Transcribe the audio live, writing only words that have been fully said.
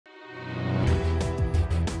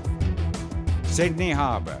Sydney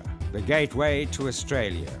Harbour, the gateway to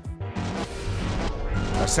Australia.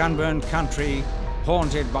 A sunburned country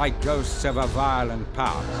haunted by ghosts of a violent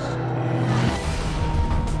past.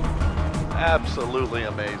 Absolutely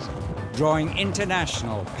amazing. Drawing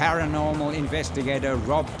international paranormal investigator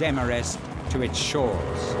Rob Demarest to its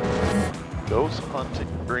shores. Ghost hunting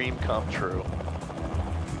dream come true.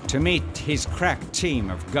 To meet his crack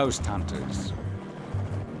team of ghost hunters.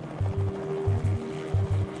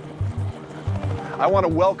 I want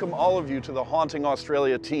to welcome all of you to the Haunting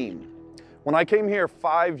Australia team. When I came here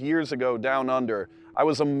 5 years ago down under, I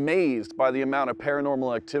was amazed by the amount of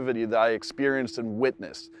paranormal activity that I experienced and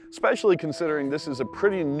witnessed, especially considering this is a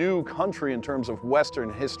pretty new country in terms of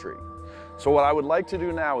Western history. So what I would like to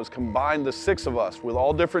do now is combine the 6 of us with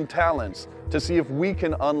all different talents to see if we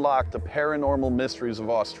can unlock the paranormal mysteries of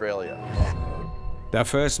Australia. The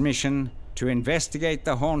first mission, to investigate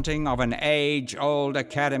the haunting of an age-old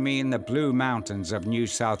academy in the Blue Mountains of New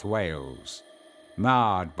South Wales,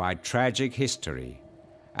 marred by tragic history,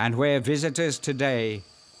 and where visitors today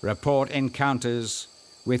report encounters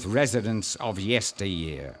with residents of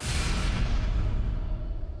yesteryear.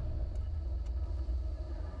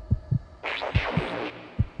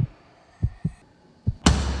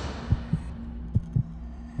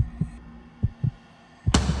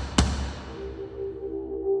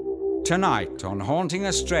 Tonight on Haunting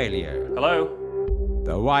Australia. Hello?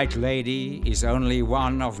 The White Lady is only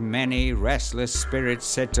one of many restless spirits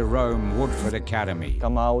said to roam Woodford Academy.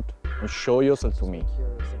 Come out and show yourself to me.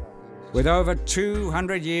 With over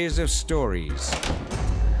 200 years of stories,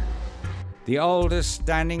 the oldest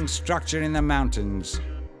standing structure in the mountains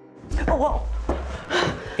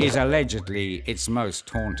is allegedly its most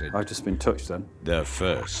haunted. I've just been touched then. The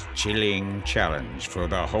first chilling challenge for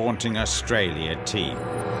the Haunting Australia team.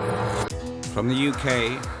 From the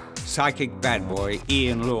UK, psychic bad boy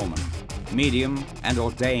Ian Lawman, medium and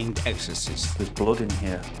ordained exorcist. There's blood in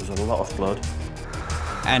here. There's a lot of blood.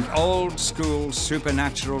 And old-school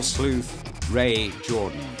supernatural sleuth Ray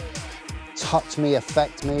Jordan. Touch me,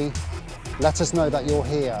 affect me. Let us know that you're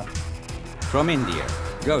here. From India,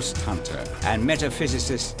 ghost hunter and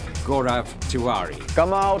metaphysicist Gaurav Tiwari.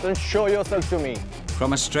 Come out and show yourself to me.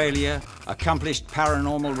 From Australia, accomplished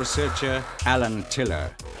paranormal researcher Alan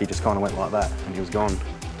Tiller. He just kind of went like that and he was gone.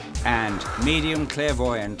 And medium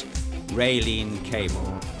clairvoyant Raylene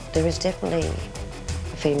Cable. There is definitely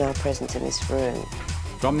a female presence in this room.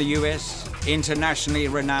 From the US, internationally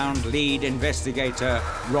renowned lead investigator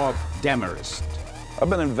Rob Demarest. I've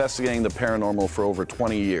been investigating the paranormal for over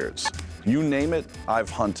 20 years. You name it, I've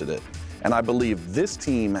hunted it. And I believe this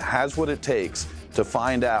team has what it takes to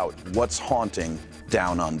find out what's haunting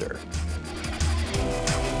down under.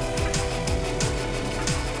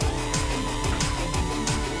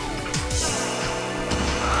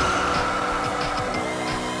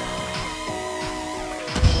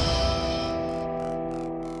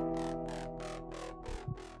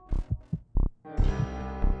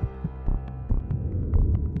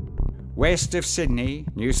 West of Sydney,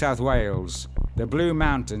 New South Wales, the Blue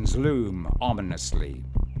Mountains loom ominously.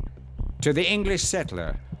 To the English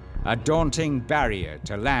settler, a daunting barrier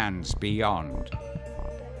to lands beyond.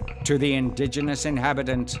 To the indigenous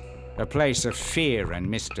inhabitant, a place of fear and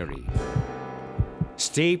mystery.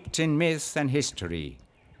 Steeped in myth and history,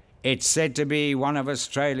 it's said to be one of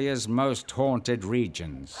Australia's most haunted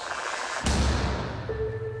regions.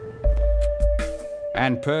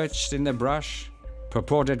 And perched in the brush,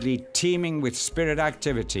 purportedly teeming with spirit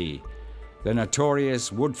activity, the notorious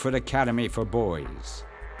Woodford Academy for Boys.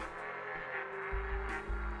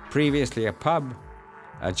 Previously a pub,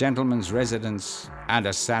 a gentleman's residence, and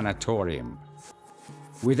a sanatorium.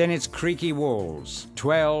 Within its creaky walls,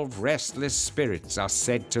 12 restless spirits are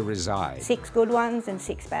said to reside. 6 good ones and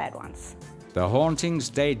 6 bad ones. The hauntings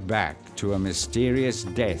date back to a mysterious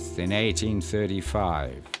death in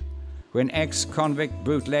 1835, when ex-convict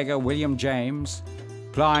bootlegger William James,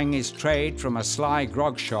 plying his trade from a sly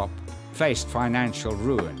grog shop, faced financial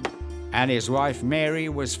ruin, and his wife Mary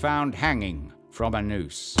was found hanging from a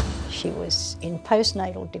noose. She was in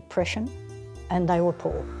postnatal depression and they were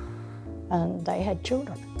poor and they had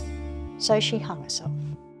children. So she hung herself.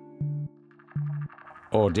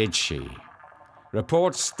 Or did she?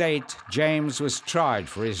 Reports state James was tried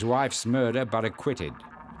for his wife's murder but acquitted,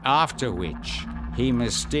 after which he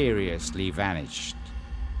mysteriously vanished.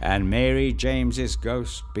 And Mary James's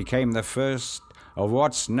ghost became the first of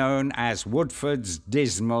what's known as Woodford's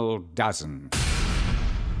dismal dozen.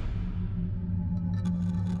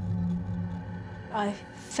 I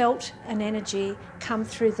felt an energy come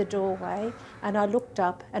through the doorway and I looked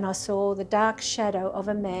up and I saw the dark shadow of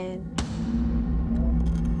a man.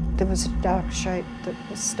 There was a dark shape that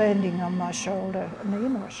was standing on my shoulder, near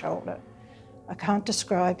my shoulder. I can't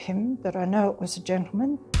describe him, but I know it was a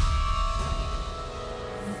gentleman.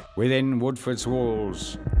 Within Woodford's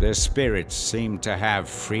walls, the spirits seem to have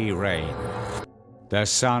free rein. The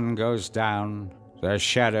sun goes down, the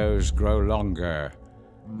shadows grow longer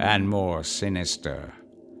and more sinister.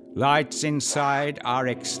 Lights inside are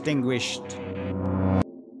extinguished,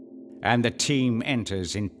 and the team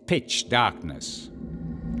enters in pitch darkness.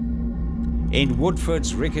 In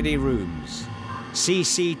Woodford's rickety rooms,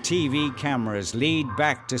 CCTV cameras lead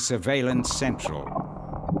back to Surveillance Central.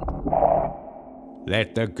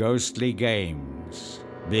 Let the ghostly games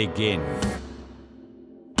begin.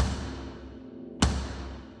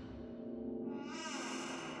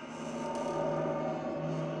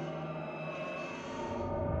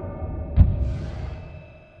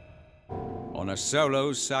 On a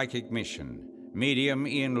solo psychic mission, medium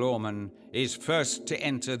Ian Lawman is first to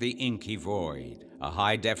enter the inky void, a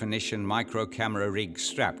high-definition micro-camera rig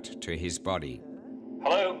strapped to his body.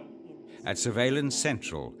 Hello? At Surveillance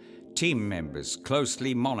Central, team members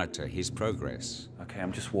closely monitor his progress. Okay,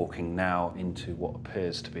 I'm just walking now into what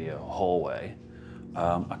appears to be a hallway.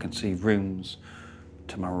 I can see rooms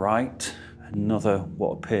to my right, another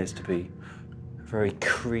what appears to be a very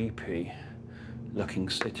creepy looking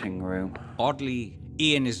sitting room. Oddly,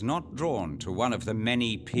 Ian is not drawn to one of the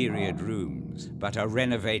many period rooms, but a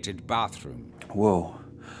renovated bathroom. Whoa.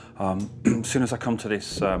 As soon as I come to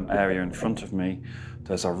this area in front of me,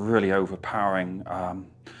 there's a really overpowering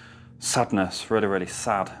sadness, really, really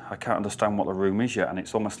sad. I can't understand what the room is yet, and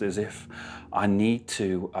it's almost as if I need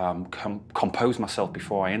to compose myself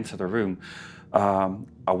before I enter the room.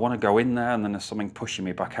 I want to go in there, and then there's something pushing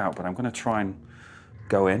me back out, but I'm going to try and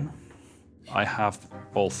go in. I have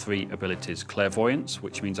all three abilities: clairvoyance,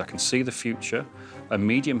 which means I can see the future, a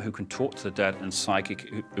medium who can talk to the dead, and psychic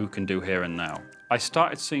who can do here and now. I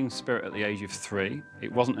started seeing spirit at the age of 3.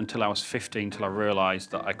 It wasn't until I was 15 till I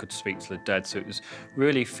realised that I could speak to the dead, so it was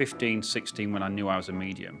really 15, 16 when I knew I was a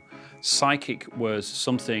medium. Psychic was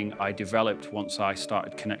something I developed once I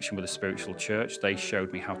started connection with a spiritual church. They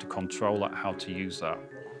showed me how to control that, how to use that.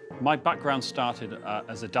 My background started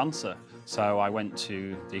as a dancer, so I went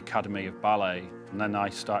to the Academy of Ballet, and then I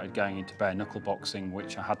started going into bare knuckle boxing,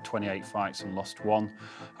 which I had 28 fights and lost 1.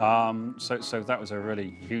 So that was a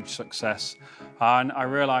really huge success. And I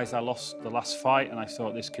realised I lost the last fight, and I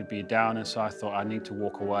thought this could be a downer, so I thought I need to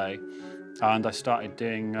walk away. And I started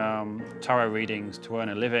doing tarot readings to earn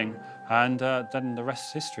a living, and then the rest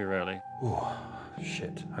is history, really. Ooh,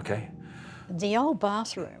 shit, okay. The old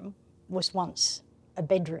bathroom was once a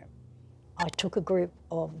bedroom. I took a group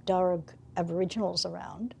of Darug Aboriginals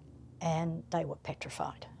around, and they were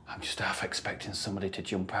petrified. I'm just half expecting somebody to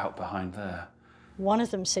jump out behind there. One of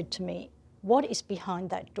them said to me, "What is behind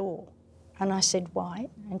that door?" And I said, "Why?"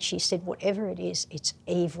 And she said, "Whatever it is, it's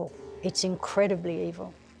evil. It's incredibly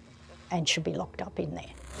evil and should be locked up in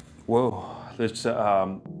there." Whoa, there's,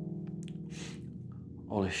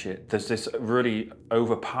 holy shit. There's this really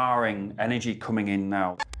overpowering energy coming in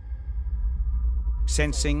now.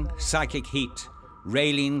 Sensing psychic heat,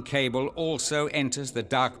 Raylene Cable also enters the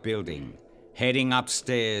dark building, heading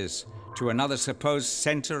upstairs to another supposed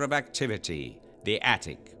center of activity, the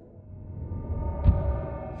attic.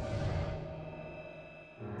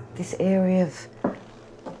 This area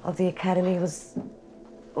of the academy was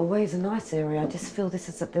always a nice area. I just feel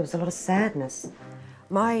there was a lot of sadness.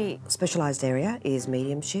 My specialised area is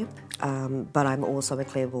mediumship, but I'm also a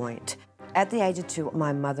clairvoyant. At the age of 2,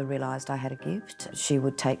 my mother realised I had a gift. She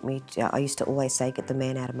would take me, I used to always say, "Get the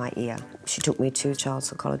man out of my ear." She took me to a child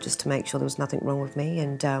psychologist to make sure there was nothing wrong with me,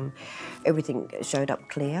 and everything showed up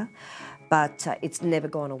clear, but it's never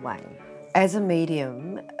gone away. As a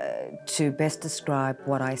medium, to best describe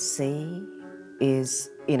what I see is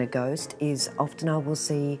in a ghost is often I will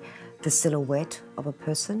see the silhouette of a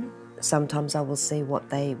person. Sometimes I will see what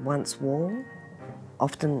they once wore.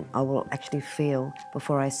 Often I will actually feel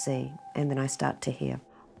before I see, and then I start to hear.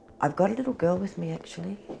 I've got a little girl with me,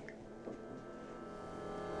 actually.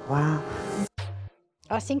 Wow.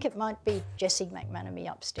 I think it might be Jessie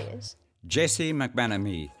McManamy upstairs. Jessie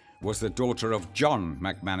McManamy was the daughter of John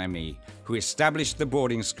McManamy, who established the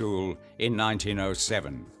boarding school in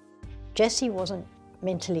 1907. Jessie wasn't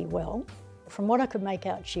mentally well. From what I could make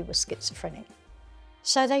out, she was schizophrenic.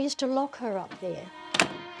 So they used to lock her up there.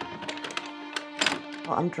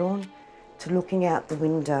 I'm drawn to looking out the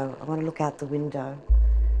window. I want to look out the window,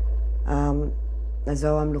 as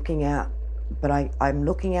though I'm looking out, but I'm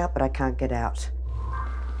looking out, but I can't get out.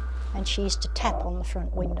 And she used to tap on the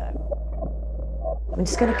front window. I'm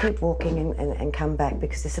just going to keep walking and come back,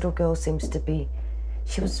 because this little girl seems to be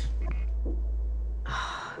She was...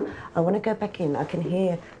 I want to go back in. I can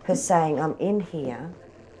hear her saying, I'm in here,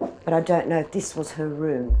 but I don't know if this was her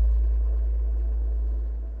room.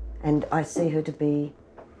 And I see her to be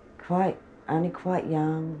only quite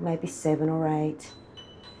young, maybe 7 or 8.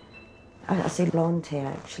 I see blonde hair,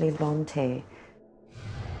 actually blonde hair.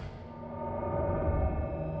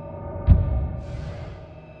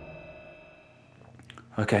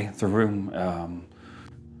 Okay, the room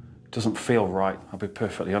doesn't feel right, I'll be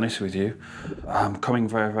perfectly honest with you. Coming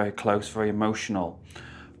very, very close, very emotional.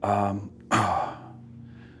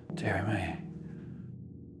 Dear me.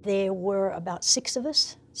 There were about 6 of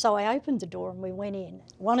us, so I opened the door and we went in.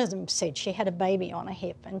 One of them said she had a baby on her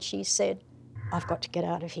hip, and she said, I've got to get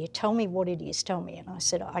out of here. Tell me what it is, tell me. And I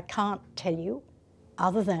said, I can't tell you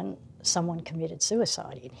other than someone committed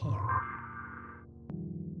suicide in here.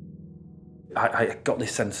 I got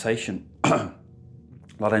this sensation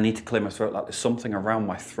that I need to clear my throat, like there's something around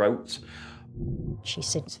my throat. She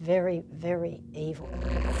said, it's very, very evil.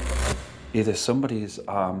 Either somebody's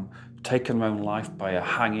taken their own life by a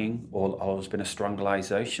hanging, or there's been a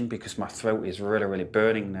strangulation, because my throat is really, really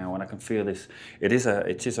burning now, and I can feel this. It is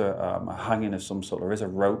a hanging of some sort. There is a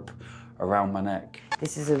rope around my neck.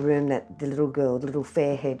 This is a room that the little girl, the little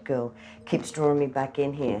fair-haired girl, keeps drawing me back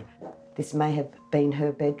in here. This may have been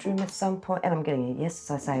her bedroom at some point, and I'm getting a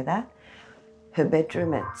yes as I say that. Her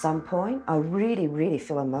bedroom at some point. I really, really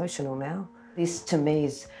feel emotional now. This to me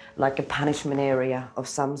is like a punishment area of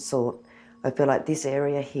some sort. I feel like this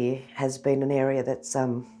area here has been an area that's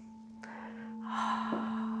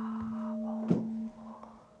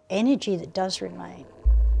energy that does remain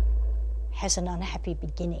has an unhappy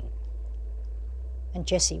beginning. And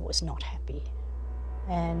Jessie was not happy.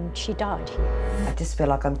 And she died here. I just feel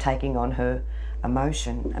like I'm taking on her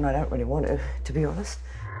emotion, and I don't really want to be honest.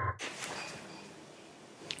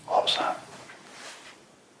 What was that?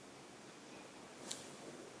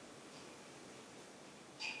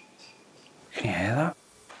 Can you hear that?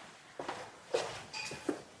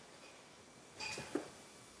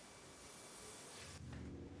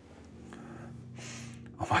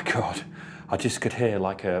 Oh my God, I just could hear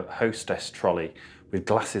like a hostess trolley with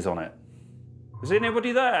glasses on it. Is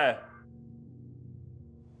anybody there?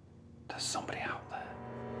 There's somebody out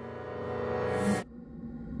there.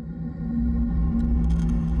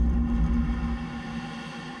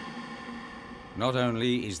 Not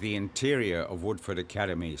only is the interior of Woodford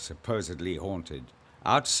Academy supposedly haunted,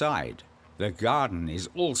 outside, the garden is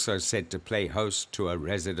also said to play host to a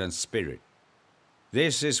resident spirit.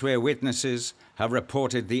 This is where witnesses have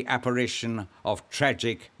reported the apparition of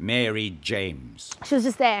tragic Mary James. She was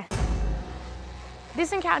just there.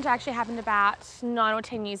 This encounter actually happened about 9 or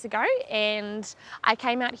 10 years ago, and I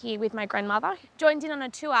came out here with my grandmother, joined in on a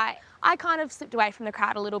tour. I kind of slipped away from the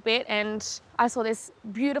crowd a little bit, and I saw this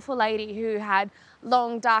beautiful lady who had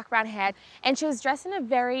long, dark brown hair, and she was dressed in a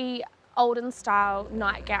very olden style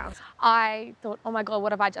nightgown. I thought, oh my God,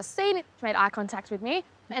 what have I just seen? She made eye contact with me,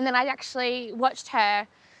 and then I actually watched her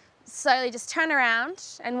slowly just turn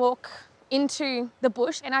around and walk into the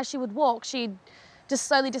bush, and as she would walk, she'd just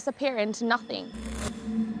slowly disappear into nothing.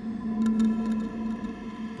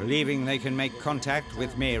 Believing they can make contact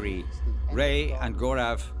with Mary, Ray and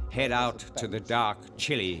Gaurav head out to the dark,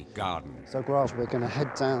 chilly garden. So, Gaurav, we're going to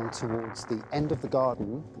head down towards the end of the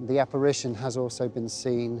garden. The apparition has also been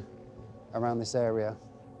seen around this area.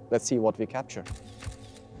 Let's see what we capture.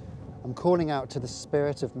 I'm calling out to the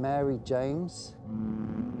spirit of Mary James.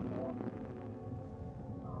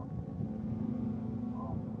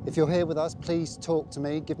 If you're here with us, please talk to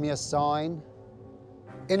me, give me a sign.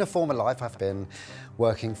 In a former life, I've been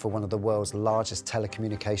working for one of the world's largest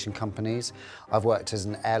telecommunication companies. I've worked as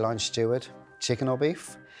an airline steward, chicken or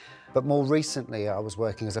beef. But more recently, I was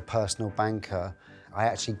working as a personal banker. I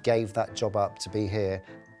actually gave that job up to be here.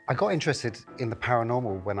 I got interested in the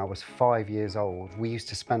paranormal when I was 5 years old. We used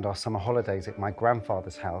to spend our summer holidays at my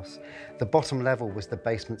grandfather's house. The bottom level was the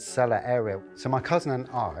basement cellar area. So my cousin and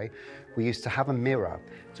I, we used to have a mirror.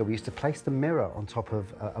 So we used to place the mirror on top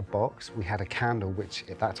of a box. We had a candle, which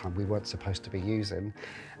at that time we weren't supposed to be using.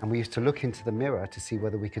 And we used to look into the mirror to see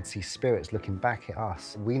whether we could see spirits looking back at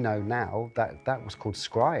us. We know now that that was called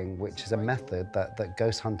scrying, which is a method that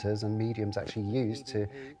ghost hunters and mediums actually use to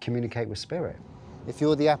communicate with spirit. If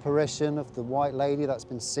you're the apparition of the white lady that's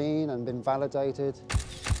been seen and been validated.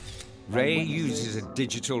 Ray uses a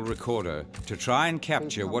digital recorder to try and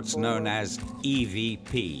capture what's known as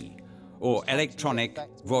EVP, or electronic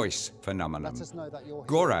voice phenomenon.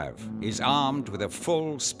 Gaurav is armed with a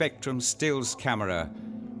full spectrum stills camera,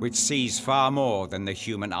 which sees far more than the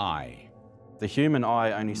human eye. The human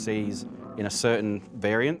eye only sees in a certain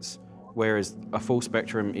variance, whereas a full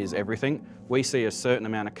spectrum is everything. We see a certain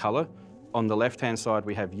amount of colour. On the left-hand side,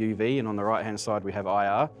 we have UV, and on the right-hand side, we have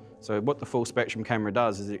IR. So what the full spectrum camera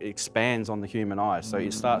does is it expands on the human eye. So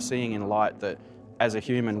you start seeing in light that, as a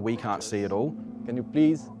human, we can't see at all. Can you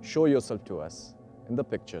please show yourself to us in the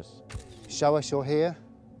pictures? Show us you're here.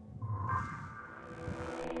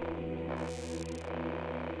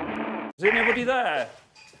 Is anybody there?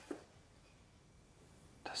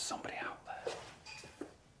 There's somebody out there.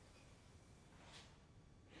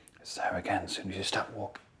 It's there again as soon as you start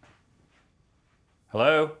walking.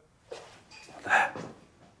 Hello? There.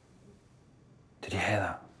 Did you hear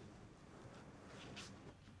that?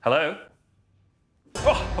 Hello?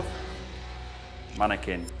 Oh!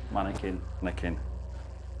 Mannequin, mannequin, mannequin.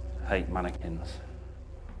 Hate mannequins.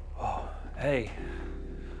 Oh, hey.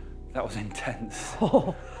 That was intense.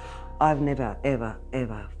 Oh, I've never, ever,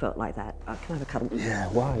 ever felt like that. Can I have a cuddle? Yeah,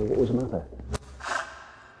 why? What was the matter?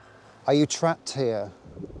 Are you trapped here?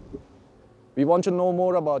 We want to know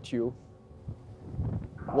more about you.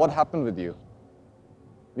 What happened with you?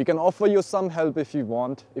 We can offer you some help if you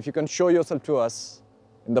want, if you can show yourself to us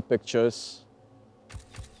in the pictures.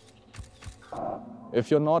 If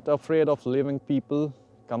you're not afraid of living people,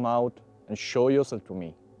 come out and show yourself to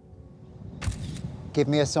me. Give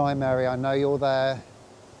me a sign, Mary. I know you're there.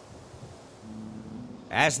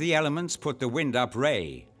 As the elements put the wind up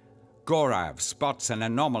Ray, Gaurav spots an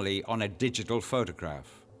anomaly on a digital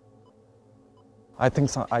photograph. I think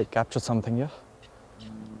I captured something here.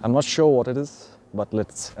 I'm not sure what it is, but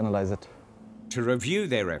let's analyze it. To review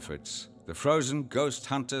their efforts, the frozen ghost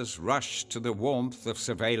hunters rush to the warmth of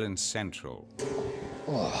Surveillance Central.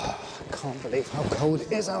 Oh, I can't believe how cold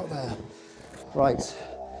it is out there. Right,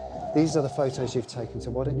 these are the photos you've taken, so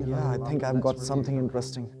why don't you... Yeah, I think I've got something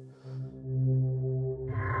interesting.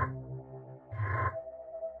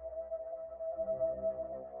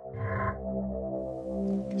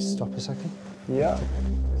 Stop a second. Yeah.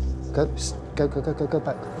 Go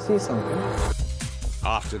back. See something?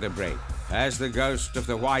 After the break, has the ghost of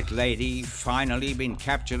the White Lady finally been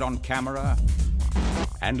captured on camera?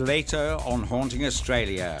 And later on Haunting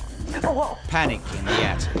Australia, panic in the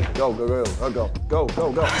attic. Go.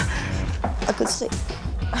 I could see.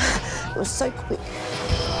 It was so quick.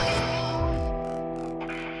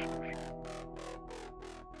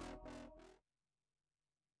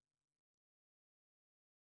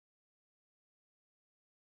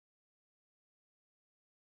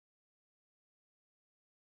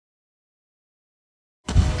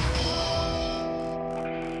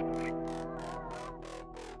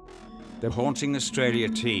 The Haunting Australia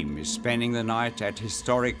team is spending the night at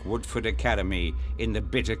historic Woodford Academy in the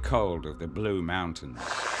bitter cold of the Blue Mountains.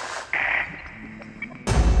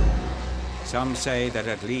 Some say that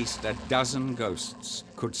at least a dozen ghosts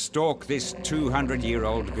could stalk this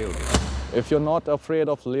 200-year-old building. If you're not afraid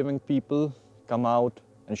of living people, come out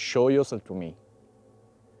and show yourself to me.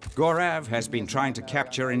 Gaurav has been trying to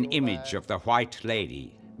capture an image of the White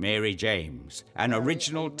Lady, Mary James, an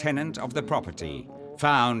original tenant of the property,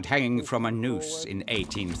 found hanging from a noose in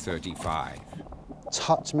 1835.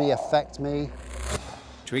 Touch me, affect me.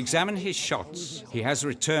 To examine his shots, he has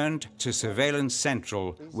returned to Surveillance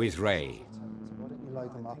Central with Ray.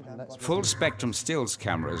 Full-spectrum stills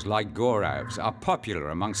cameras like Gaurav's are popular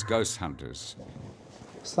amongst ghost hunters.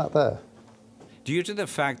 What's that there? Due to the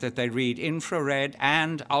fact that they read infrared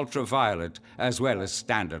and ultraviolet as well as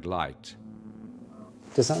standard light.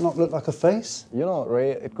 Does that not look like a face? You know,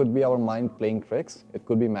 Ray, it could be our mind playing tricks. It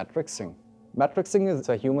could be matrixing. Matrixing is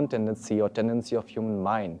a human tendency or tendency of human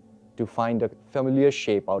mind to find a familiar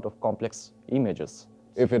shape out of complex images.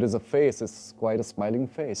 If it is a face, it's quite a smiling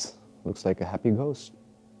face. Looks like a happy ghost.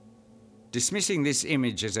 Dismissing this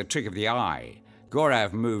image as a trick of the eye,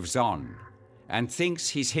 Gaurav moves on and thinks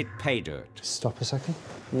he's hit pay dirt. Stop a second.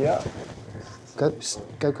 Yeah.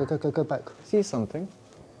 Go back. See something?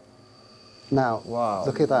 Now, wow.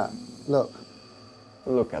 Look at that. Look.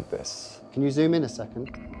 Look at this. Can you zoom in a second?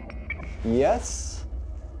 Yes.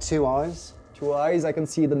 Two eyes. Two eyes, I can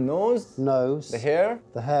see the nose. Nose. The hair.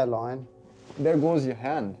 The hairline. There goes your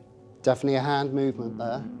hand. Definitely a hand movement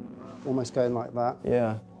there. Almost going like that.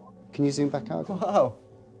 Yeah. Can you zoom back out again? Wow.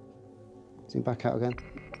 Zoom back out again.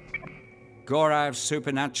 Gaurav's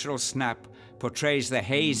supernatural snap portrays the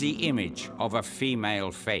hazy image of a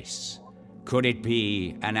female face. Could it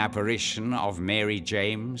be an apparition of Mary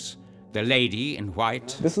James, the lady in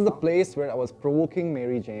white? This is the place where I was provoking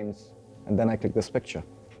Mary James, and then I clicked this picture.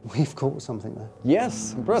 We've caught something there.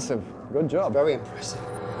 Yes, impressive. Good job. Very impressive.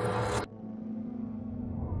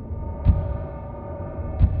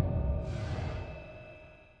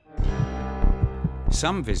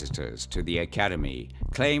 Some visitors to the academy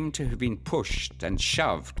claim to have been pushed and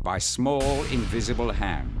shoved by small, invisible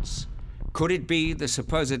hands. Could it be the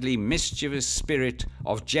supposedly mischievous spirit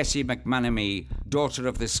of Jessie McManamy, daughter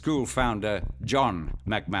of the school founder, John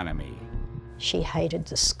McManamy? She hated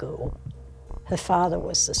the school. Her father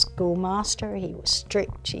was the schoolmaster. He was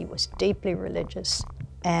strict, he was deeply religious,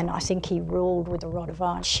 and I think he ruled with a rod of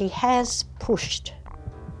iron. She has pushed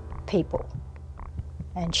people,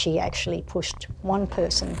 and she actually pushed one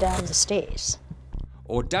person down the stairs.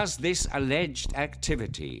 Or does this alleged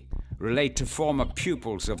activity relate to former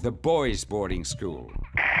pupils of the boys' boarding school?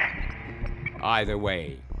 Either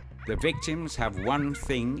way, the victims have one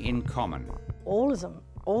thing in common. All of them,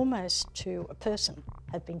 almost to a person,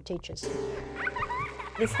 have been teachers.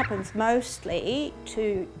 This happens mostly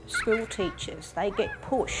to school teachers. They get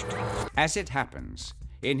pushed. As it happens,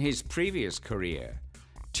 in his previous career,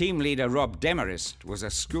 team leader Rob Demarest was a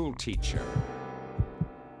school teacher.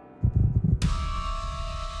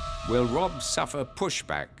 Will Rob suffer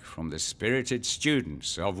pushback from the spirited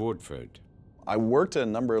students of Woodford? I worked at a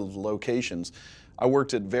number of locations. I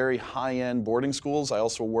worked at very high-end boarding schools. I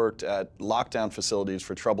also worked at lockdown facilities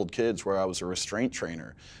for troubled kids where I was a restraint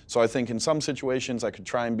trainer. So I think in some situations I could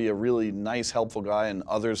try and be a really nice, helpful guy, and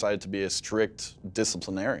others I had to be a strict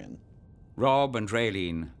disciplinarian. Rob and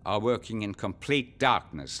Raylene are working in complete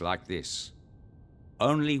darkness like this.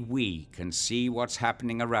 Only we can see what's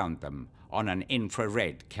happening around them on an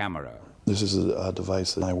infrared camera. This is a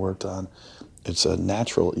device that I worked on. It's a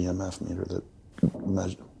natural EMF meter that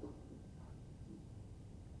measures.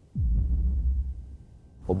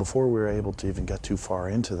 Well, before we were able to even get too far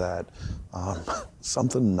into that,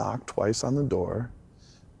 something knocked twice on the door,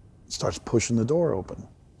 starts pushing the door open.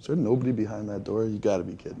 Is there nobody behind that door? You gotta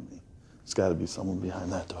be kidding me. There's gotta be someone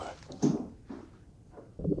behind that door.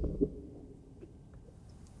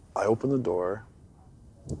 I open the door,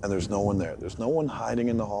 and there's no one there. There's no one hiding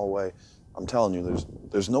in the hallway. I'm telling you,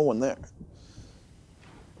 there's no one there.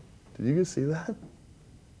 Did you guys see that?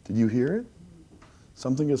 Did you hear it?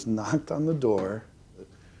 Something just knocked on the door.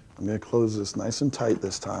 I'm gonna close this nice and tight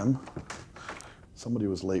this time. Somebody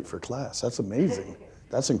was late for class. That's amazing.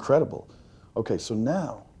 That's incredible. Okay, so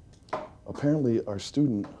now, apparently our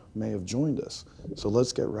student may have joined us. So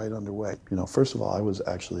let's get right underway. You know, first of all, I was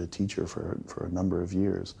actually a teacher for a number of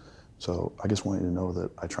years. So I just want you to know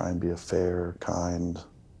that I try and be a fair, kind,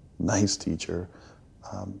 nice teacher.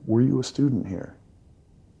 Were you a student here?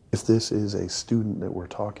 If this is a student that we're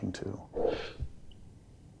talking to,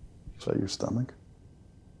 is that your stomach?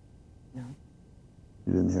 No.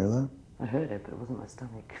 You didn't hear that? I heard it, but it wasn't my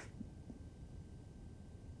stomach.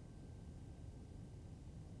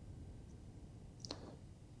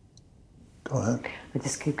 Go ahead. I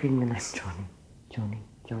just keep getting the name Johnny.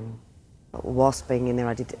 Whilst being in there,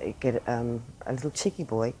 I did get a little cheeky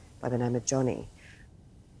boy by the name of Johnny.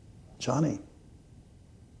 Johnny,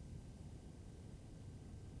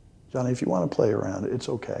 if you want to play around, it's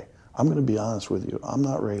okay. I'm going to be honest with you. I'm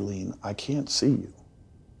not Raylene. I can't see you.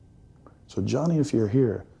 So Johnny, if you're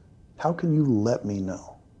here, how can you let me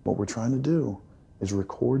know? What we're trying to do is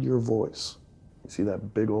record your voice. You see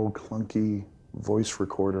that big old clunky voice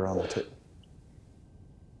recorder on the table?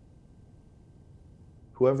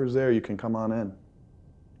 Whoever's there, you can come on in.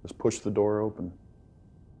 Just push the door open.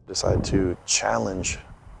 Decide to challenge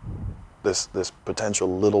this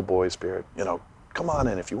potential little boy spirit. You know, come on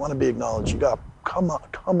in. If you want to be acknowledged, you got, come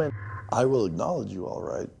in. I will acknowledge you all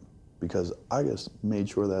right, because I just made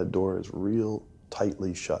sure that door is real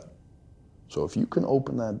tightly shut. So if you can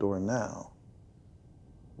open that door now,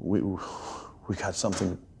 we got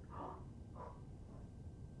something.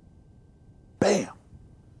 Bam!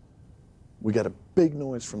 We got a big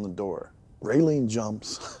noise from the door. Raylene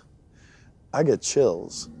jumps. I get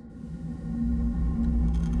chills.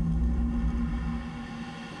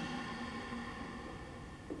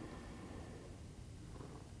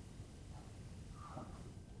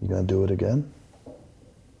 You gonna do it again?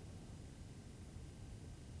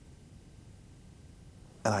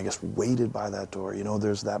 And I just waited by that door. You know,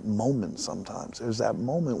 there's that moment sometimes. There's that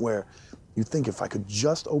moment where you think if I could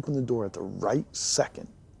just open the door at the right second,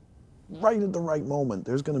 right at the right moment,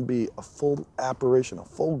 there's gonna be a full apparition, a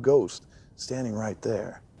full ghost standing right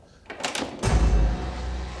there.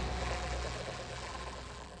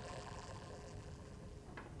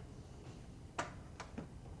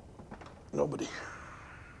 Nobody.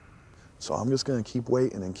 So I'm just gonna keep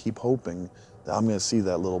waiting and keep hoping that I'm gonna see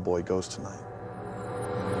that little boy ghost tonight.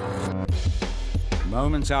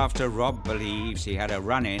 Moments after Rob believes he had a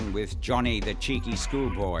run-in with Johnny the cheeky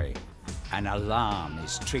schoolboy, an alarm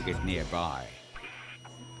is triggered nearby.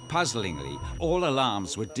 Puzzlingly, all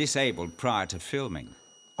alarms were disabled prior to filming.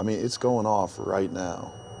 I mean, it's going off right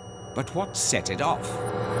now. But what set it off?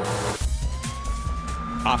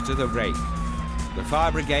 After the break, the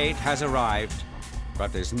fire brigade has arrived,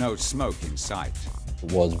 but there's no smoke in sight.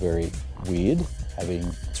 It was very weird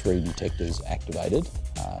having 3 detectors activated,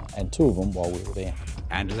 and 2 of them while we were there.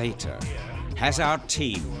 And later, has our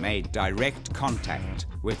team made direct contact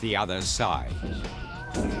with the other side?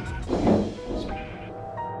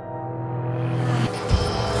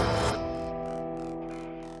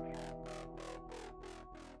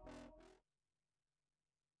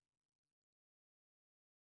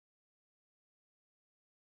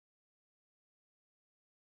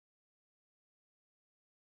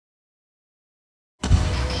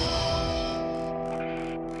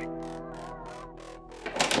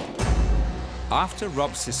 After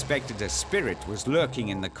Rob suspected a spirit was lurking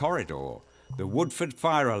in the corridor, the Woodford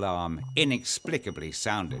fire alarm inexplicably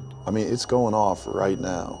sounded. I mean, it's going off right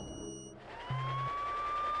now.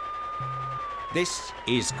 This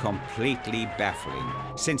is completely baffling,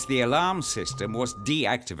 since the alarm system was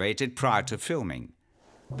deactivated prior to filming.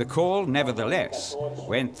 The call, nevertheless,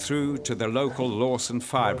 went through to the local Lawson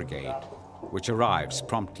Fire Brigade, which arrives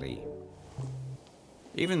promptly.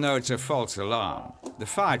 Even though it's a false alarm, the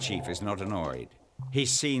fire chief is not annoyed.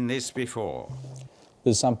 He's seen this before.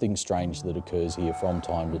 There's something strange that occurs here from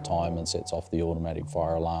time to time and sets off the automatic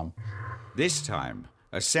fire alarm. This time,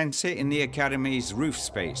 a sensor in the Academy's roof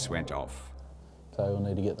space went off. So we'll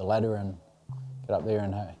need to get the ladder and get up there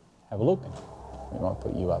and have a look. We might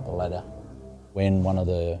put you up the ladder. When one of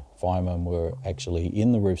the firemen were actually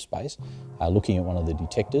in the roof space, looking at one of the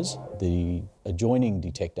detectors, the adjoining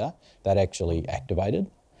detector, that actually activated.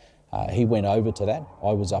 He went over to that.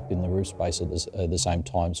 I was up in the roof space at the same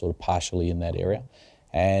time, sort of partially in that area.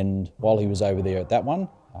 And while he was over there at that one,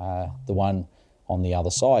 the one on the other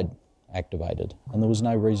side activated. And there was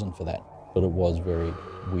no reason for that. But it was very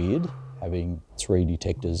weird having 3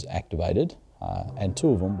 detectors activated, and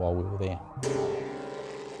 2 of them while we were there.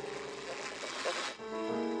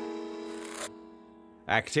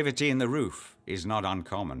 Activity in the roof is not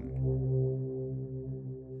uncommon.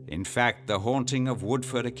 In fact, the haunting of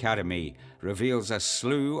Woodford Academy reveals a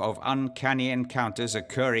slew of uncanny encounters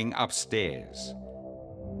occurring upstairs.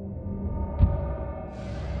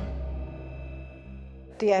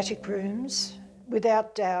 The attic rooms,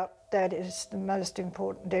 without doubt, that is the most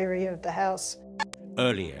important area of the house.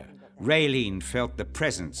 Earlier, Raylene felt the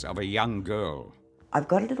presence of a young girl. I've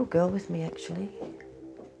got a little girl with me, actually.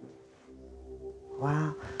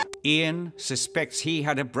 Wow. Ian suspects he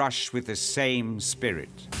had a brush with the same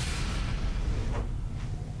spirit.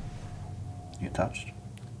 You touched?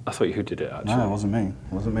 I thought you did it, actually. No, it wasn't me.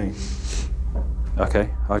 It wasn't me.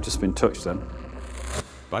 Okay, I've just been touched then.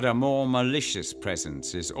 But a more malicious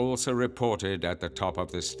presence is also reported at the top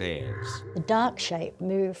of the stairs. The dark shape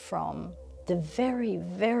moved from the very,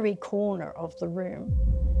 very corner of the room,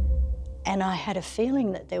 and I had a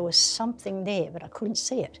feeling that there was something there, but I couldn't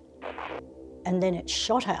see it. And then it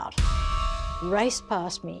shot out, raced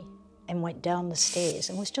past me, and went down the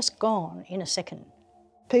stairs and was just gone in a second.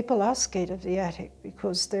 People are scared of the attic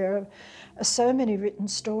because there are so many written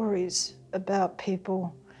stories about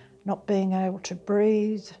people not being able to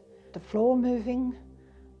breathe, the floor moving,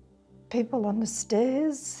 people on the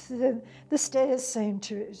stairs. The stairs seem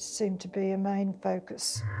to be a main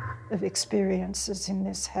focus of experiences in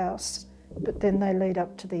this house, but then they lead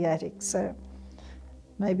up to the attic, so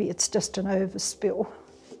maybe it's just an overspill.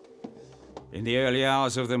 In the early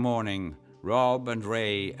hours of the morning, Rob and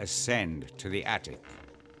Ray ascend to the attic.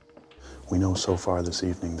 We know so far this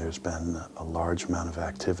evening there's been a large amount of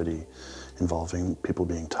activity involving people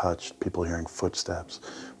being touched, people hearing footsteps.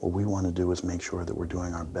 What we want to do is make sure that we're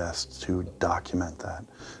doing our best to document that.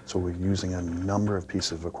 So we're using a number of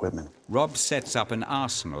pieces of equipment. Rob sets up an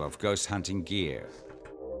arsenal of ghost hunting gear.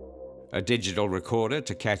 A digital recorder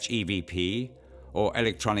to catch EVP or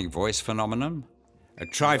electronic voice phenomenon, a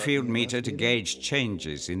tri-field meter to gauge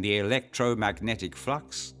changes in the electromagnetic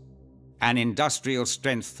flux, an industrial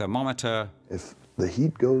strength thermometer. If the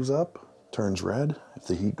heat goes up, turns red. If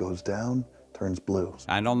the heat goes down, turns blue.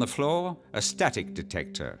 And on the floor, a static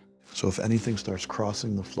detector. So if anything starts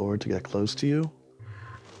crossing the floor to get close to you,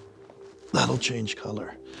 that'll change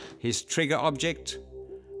color. His trigger object,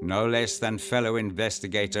 no less than fellow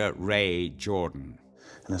investigator Ray Jordan.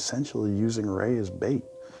 And essentially using Ray as bait.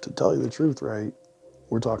 To tell you the truth, Ray,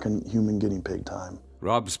 we're talking human guinea pig time.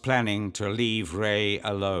 Rob's planning to leave Ray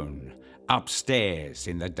alone, upstairs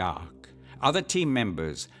in the dark. Other team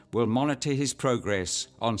members will monitor his progress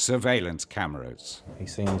on surveillance cameras. He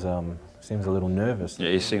seems a little nervous.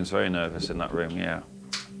 Yeah, he seems very nervous in that room, yeah.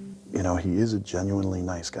 You know, he is a genuinely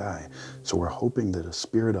nice guy. So we're hoping that a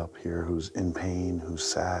spirit up here who's in pain, who's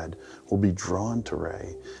sad, will be drawn to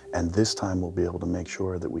Ray. And this time we'll be able to make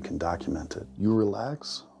sure that we can document it. You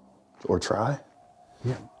relax, or try.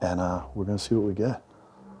 Yeah. And we're gonna see what we get.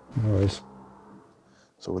 No worries.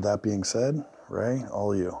 So with that being said, Ray,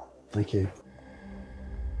 all you. Thank you.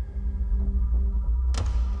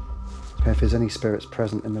 Okay, if there's any spirits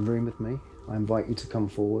present in the room with me, I invite you to come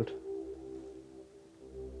forward.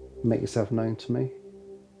 Make yourself known to me.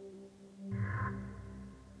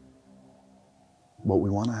 What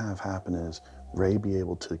we want to have happen is Ray be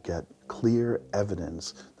able to get clear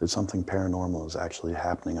evidence that something paranormal is actually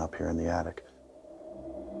happening up here in the attic.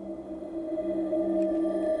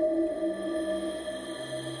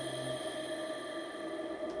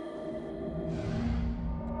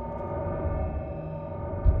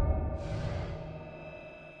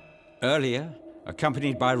 Earlier,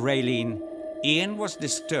 accompanied by Raylene, Ian was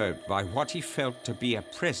disturbed by what he felt to be a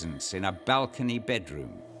presence in a balcony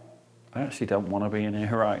bedroom. I actually don't want to be in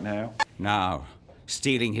here right now. Now,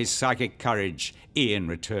 stealing his psychic courage, Ian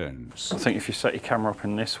returns. I think if you set your camera up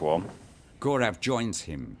in this one... Gaurav joins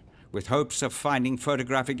him, with hopes of finding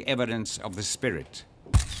photographic evidence of the spirit.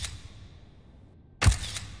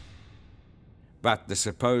 But the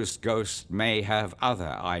supposed ghost may have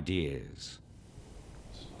other ideas.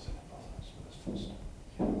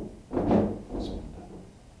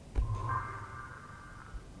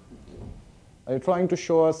 Are you trying to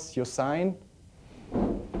show us your sign?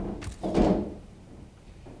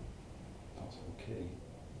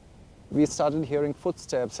 We started hearing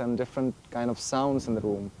footsteps and different kind of sounds in the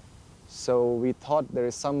room. So we thought there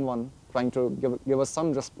is someone trying to give us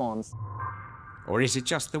some response. Or is it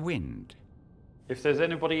just the wind? If there's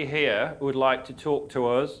anybody here who would like to talk to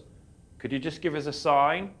us, could you just give us a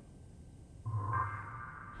sign?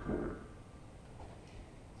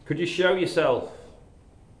 Could you show yourself?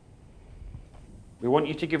 We want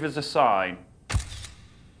you to give us a sign.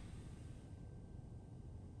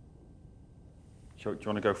 Do you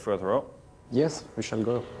want to go further up? Yes, we shall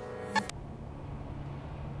go.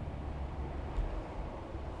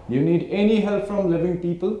 Do you need any help from living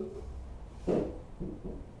people? Can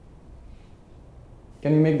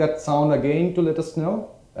you make that sound again to let us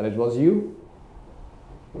know that it was you?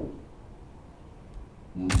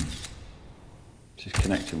 She's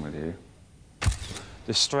connecting with you.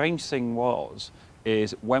 The strange thing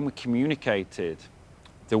is when we communicated,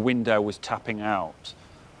 the window was tapping out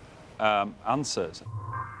answers.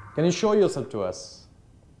 Can you show yourself to us?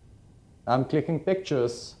 I'm clicking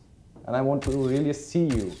pictures and I want to really see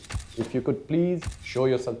you. If you could please show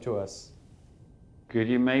yourself to us. Could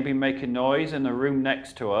you maybe make a noise in the room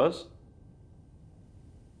next to us?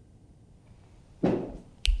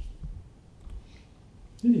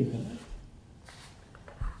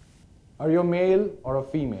 Are you a male or a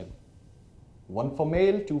female? 1 for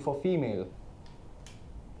male, 2 for female.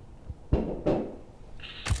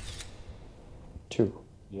 2.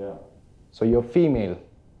 Yeah. So you're female.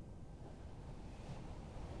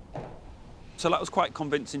 So that was quite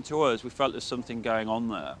convincing to us. We felt there's something going on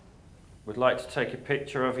there. We'd like to take a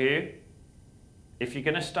picture of you. If you're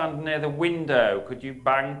going to stand near the window, could you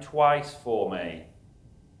bang twice for me?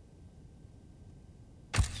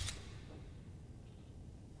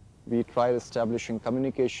 We tried establishing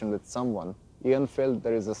communication with someone. Ian felt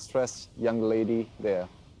there is a stressed young lady there.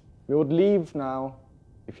 We would leave now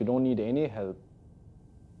if you don't need any help.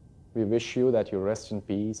 We wish you that you rest in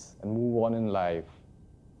peace and move on in life.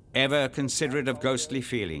 Ever considerate of ghostly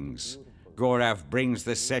feelings, Gaurav brings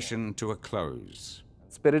the session to a close.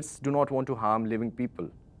 Spirits do not want to harm living people.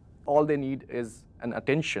 All they need is an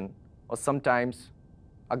attention or sometimes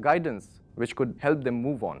a guidance which could help them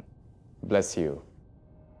move on. Bless you.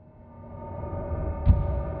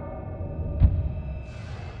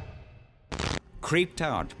 Creeped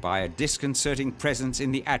out by a disconcerting presence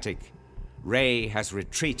in the attic, Ray has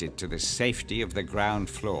retreated to the safety of the ground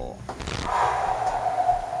floor.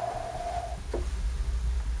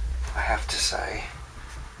 I have to say,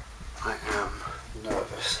 I am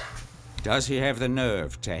nervous. Does he have the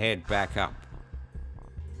nerve to head back up?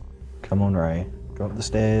 Come on, Ray. Go up the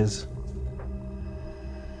stairs.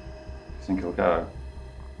 Think he'll go?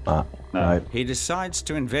 No. He decides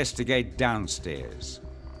to investigate downstairs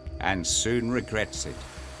and soon regrets it.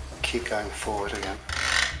 Keep going forward again.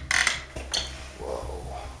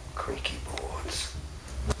 Whoa, creaky boards.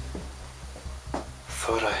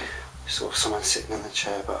 Thought I saw someone sitting in the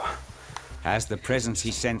chair, but... Has the presence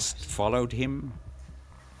he sensed followed him?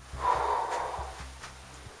 I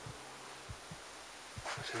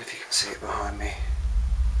don't know if you can see it behind me.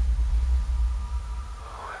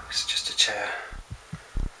 Oh, it was just a chair.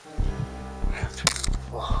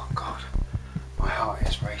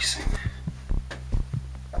 racing.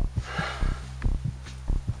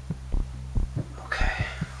 Okay.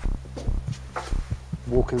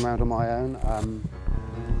 Walking around on my own.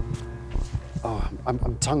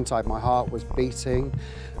 I'm tongue-tied. My heart was beating,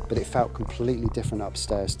 but it felt completely different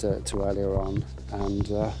upstairs to earlier on. And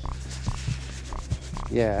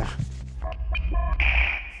yeah.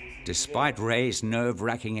 Despite Ray's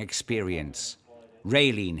nerve-wracking experience,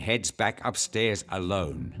 Raylene heads back upstairs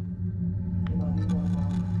alone.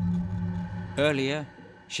 Earlier,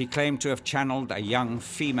 she claimed to have channeled a young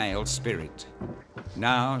female spirit.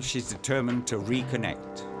 Now she's determined to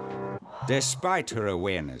reconnect. Despite her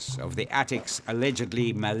awareness of the attic's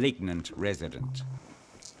allegedly malignant resident.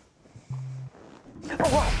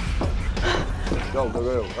 Go,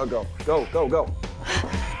 go.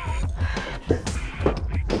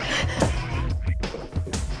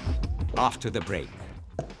 After the break,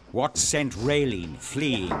 what sent Raylene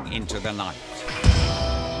fleeing into the night?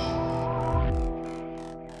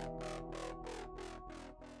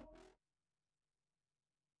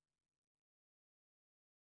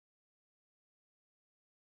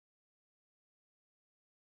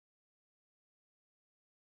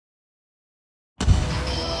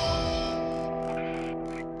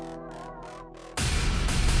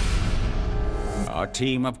 Our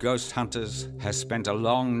team of ghost hunters has spent a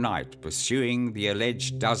long night pursuing the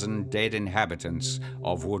alleged dozen dead inhabitants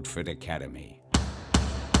of Woodford Academy.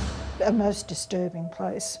 A most disturbing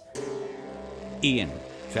place. Ian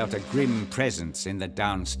felt a grim presence in the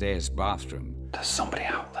downstairs bathroom. There's somebody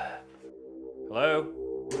out there. Hello?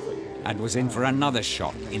 And was in for another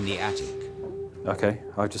shot in the attic. Okay,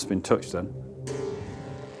 I've just been touched then.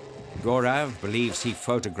 Gaurav believes he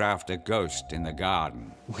photographed a ghost in the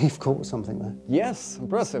garden. We've caught something there. Yes,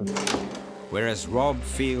 impressive. Whereas Rob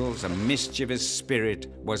feels a mischievous spirit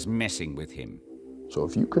was messing with him. So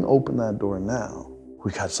if you can open that door now,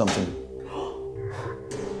 we got something.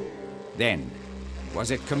 Then, was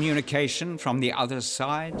it communication from the other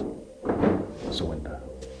side? There's a window.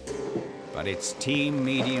 But it's team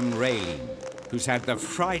medium Raylene who's had the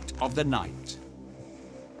fright of the night.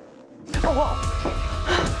 Go.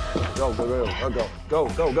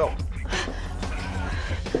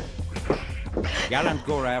 Gallant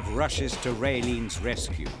Gaurav rushes to Raylene's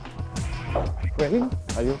rescue.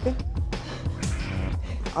 Raylene, are you okay?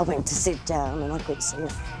 I went to sit down and I could see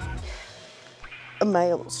a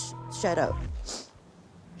male shadow.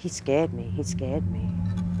 He scared me. It's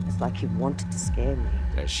like he wanted to scare me.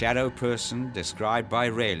 The shadow person described by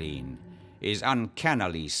Raylene is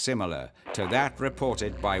uncannily similar to that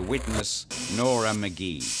reported by witness Nora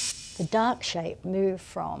McGee. The dark shape moved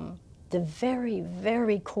from the very,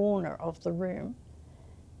 very corner of the room,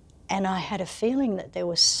 and I had a feeling that there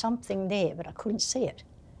was something there, but I couldn't see it.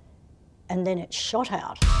 And then it shot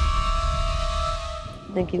out. I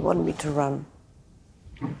think he wanted me to run.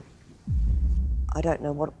 I don't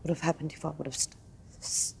know what would have happened if I would have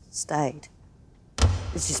stayed.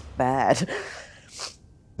 It's just bad.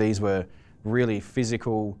 These were really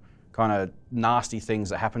physical, kind of nasty things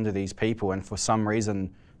that happened to these people, and for some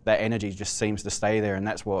reason that energy just seems to stay there, and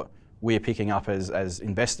that's what we're picking up as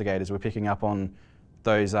investigators. We're picking up on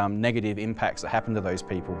those negative impacts that happen to those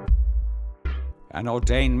people. An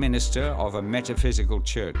ordained minister of a metaphysical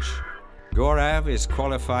church, Gaurav is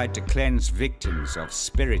qualified to cleanse victims of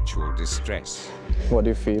spiritual distress. What do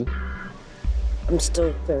you feel? I'm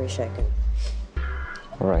still very shaken.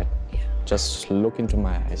 All right. Just look into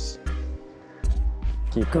my eyes.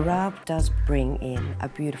 Gaurav does bring in a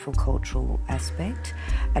beautiful cultural aspect,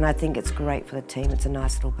 and I think it's great for the team. It's a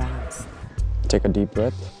nice little balance. Take a deep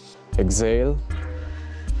breath. Exhale.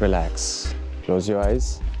 Relax. Close your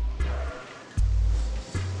eyes.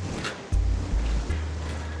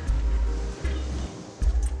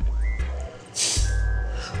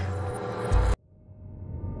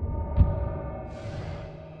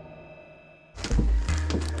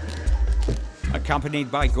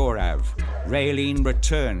 Accompanied by Gaurav, Raylene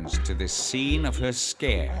returns to the scene of her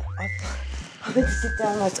scare. I went to sit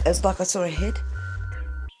down. It's like I saw a head.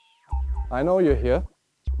 I know you're here.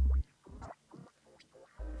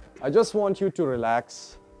 I just want you to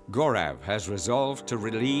relax. Gaurav has resolved to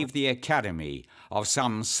relieve the academy of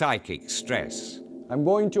some psychic stress. I'm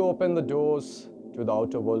going to open the doors to the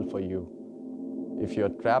outer world for you. If you're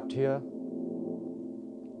trapped here,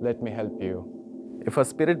 let me help you. If a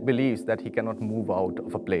spirit believes that he cannot move out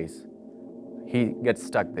of a place, he gets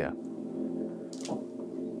stuck there.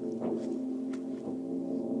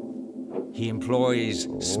 He employs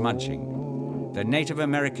smudging, the Native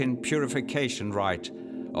American purification rite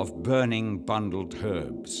of burning bundled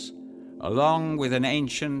herbs, along with an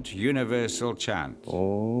ancient universal chant.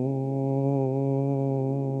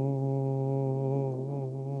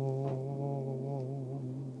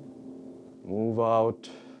 out,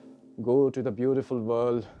 go to the beautiful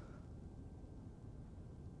world.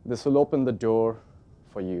 This will open the door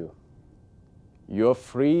for you. You're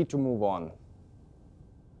free to move on.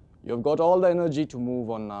 You've got all the energy to move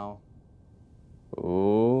on now.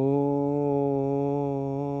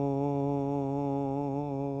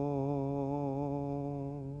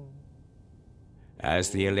 As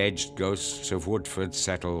the alleged ghosts of Woodford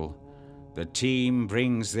settle, the team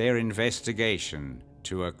brings their investigation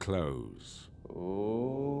to a close.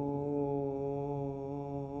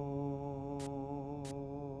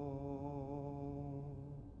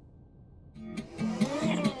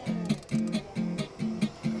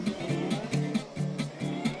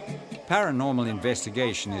 Paranormal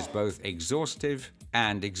investigation is both exhaustive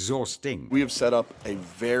and exhausting. We have set up a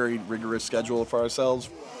very rigorous schedule for ourselves.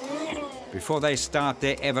 Before they start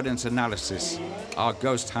their evidence analysis, our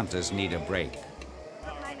ghost hunters need a break.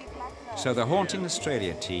 So the Haunting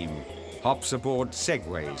Australia team hops aboard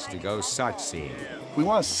segways to go sightseeing. We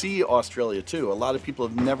want to see Australia too. A lot of people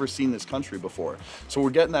have never seen this country before. So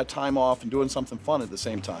we're getting that time off and doing something fun at the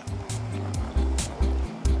same time.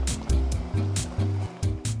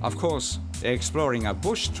 Of course, exploring a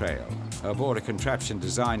bush trail aboard a contraption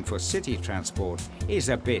designed for city transport is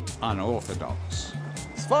a bit unorthodox.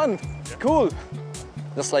 It's fun, it's cool.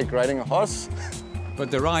 Just like riding a horse. But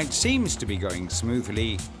the ride seems to be going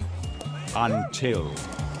smoothly until...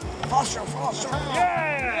 Faster, faster!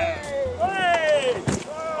 Yeah! Hey!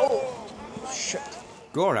 Oh, shit.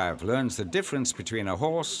 Gaurav learns the difference between a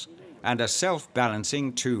horse and a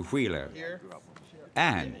self-balancing two-wheeler.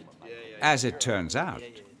 And, as it turns out,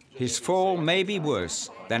 his fall may be worse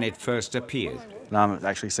than it first appeared. No, it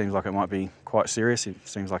actually seems like it might be quite serious. It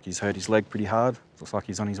seems like he's hurt his leg pretty hard. Looks like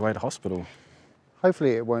he's on his way to hospital.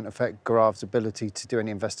 Hopefully it won't affect Gaurav's ability to do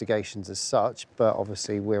any investigations as such, but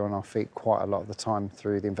obviously we're on our feet quite a lot of the time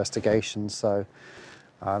through the investigation, so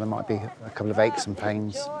there might be a couple of aches and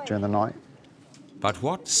pains during the night. But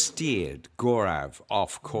what steered Gaurav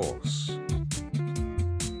off course?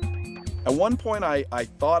 At one point, I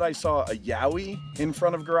thought I saw a yowie in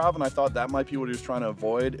front of Gaurav, and I thought that might be what he was trying to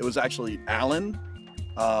avoid. It was actually Alan.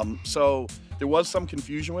 So there was some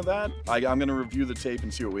confusion with that. I'm going to review the tape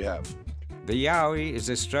and see what we have. The yowie is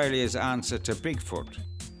Australia's answer to Bigfoot,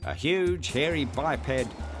 a huge, hairy biped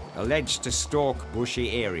alleged to stalk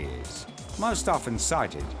bushy areas, most often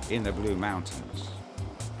sighted in the Blue Mountains.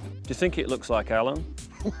 Do you think it looks like Alan?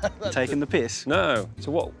 Taking the piss? No.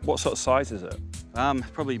 So what sort of size is it?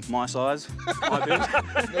 Probably my size.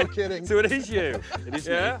 No kidding. So it is you? It is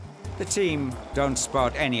yeah? me. The team don't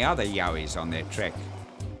spot any other yowies on their trek,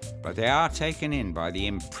 but they are taken in by the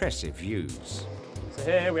impressive views. So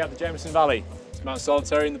here we have the Jameson Valley. It's Mount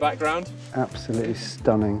Solitary in the background. Absolutely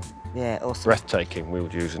stunning. Yeah, awesome. Breathtaking, we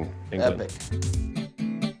would use in England. Epic.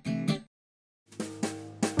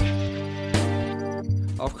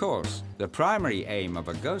 Of course, the primary aim of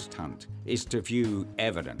a ghost hunt is to view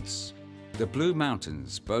evidence. The Blue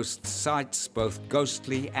Mountains boast sites both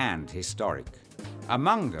ghostly and historic.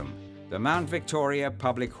 Among them, the Mount Victoria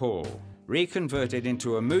Public Hall, reconverted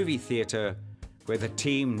into a movie theatre where the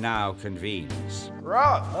team now convenes.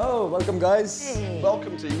 Rob! Oh, welcome, guys. Hey.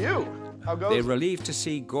 Welcome to you. How goes They're it? relieved to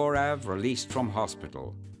see Gaurav released from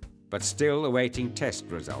hospital, but still awaiting test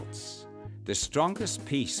results. The strongest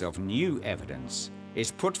piece of new evidence is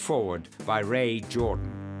put forward by Ray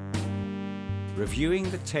Jordan. Reviewing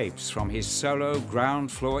the tapes from his solo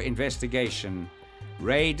ground floor investigation,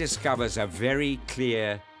 Ray discovers a very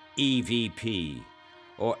clear EVP,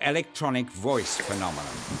 or electronic voice phenomenon.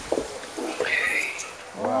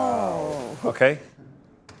 Wow. Okay,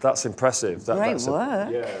 that's impressive. Great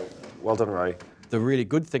work. Yeah, well done, Ray. The really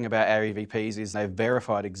good thing about our EVPs is they've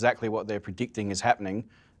verified exactly what they're predicting is happening,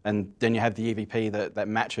 and then you have the EVP that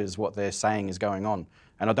matches what they're saying is going on.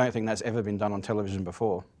 And I don't think that's ever been done on television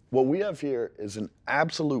before. What we have here is an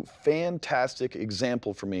absolute fantastic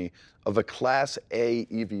example for me of a Class A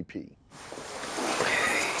EVP.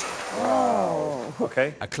 Wow.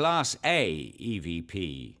 Okay. A Class A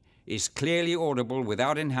EVP is clearly audible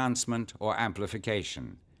without enhancement or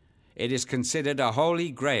amplification. It is considered a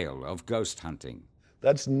holy grail of ghost hunting.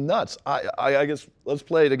 That's nuts. I guess let's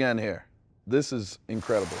play it again here. This is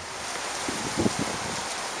incredible.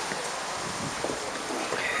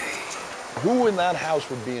 Who in that house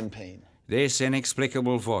would be in pain? This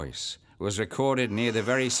inexplicable voice was recorded near the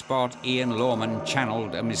very spot Ian Lorman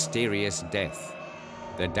channeled a mysterious death,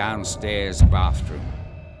 the downstairs bathroom.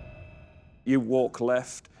 You walk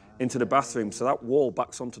left into the bathroom, so that wall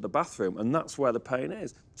backs onto the bathroom, and that's where the pain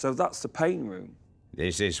is. So that's the pain room.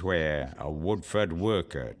 This is where a Woodford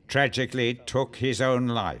worker tragically took his own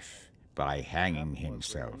life by hanging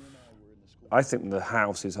himself. I think the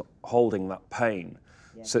house is holding that pain.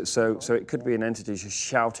 So it could be an entity just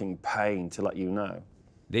shouting pain to let you know.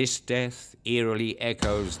 This death eerily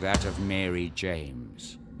echoes that of Mary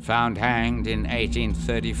James, found hanged in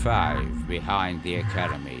 1835 behind the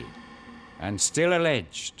Academy, and still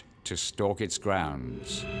alleged to stalk its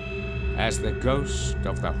grounds as the ghost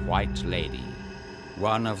of the White Lady,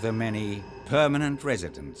 one of the many permanent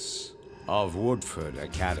residents of Woodford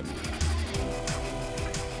Academy.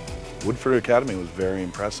 Woodford Academy was very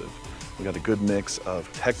impressive. We got a good mix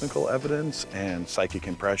of technical evidence and psychic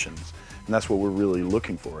impressions, and that's what we're really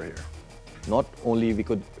looking for here. Not only we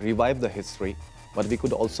could revive the history, but we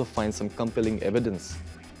could also find some compelling evidence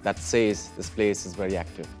that says this place is very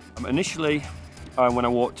active. Initially, when I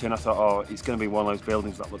walked in, I thought, oh, it's going to be one of those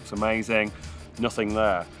buildings that looks amazing. Nothing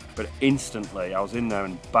there. But instantly, I was in there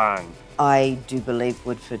and bang. I do believe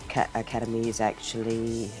Woodford Academy is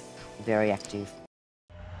actually very active.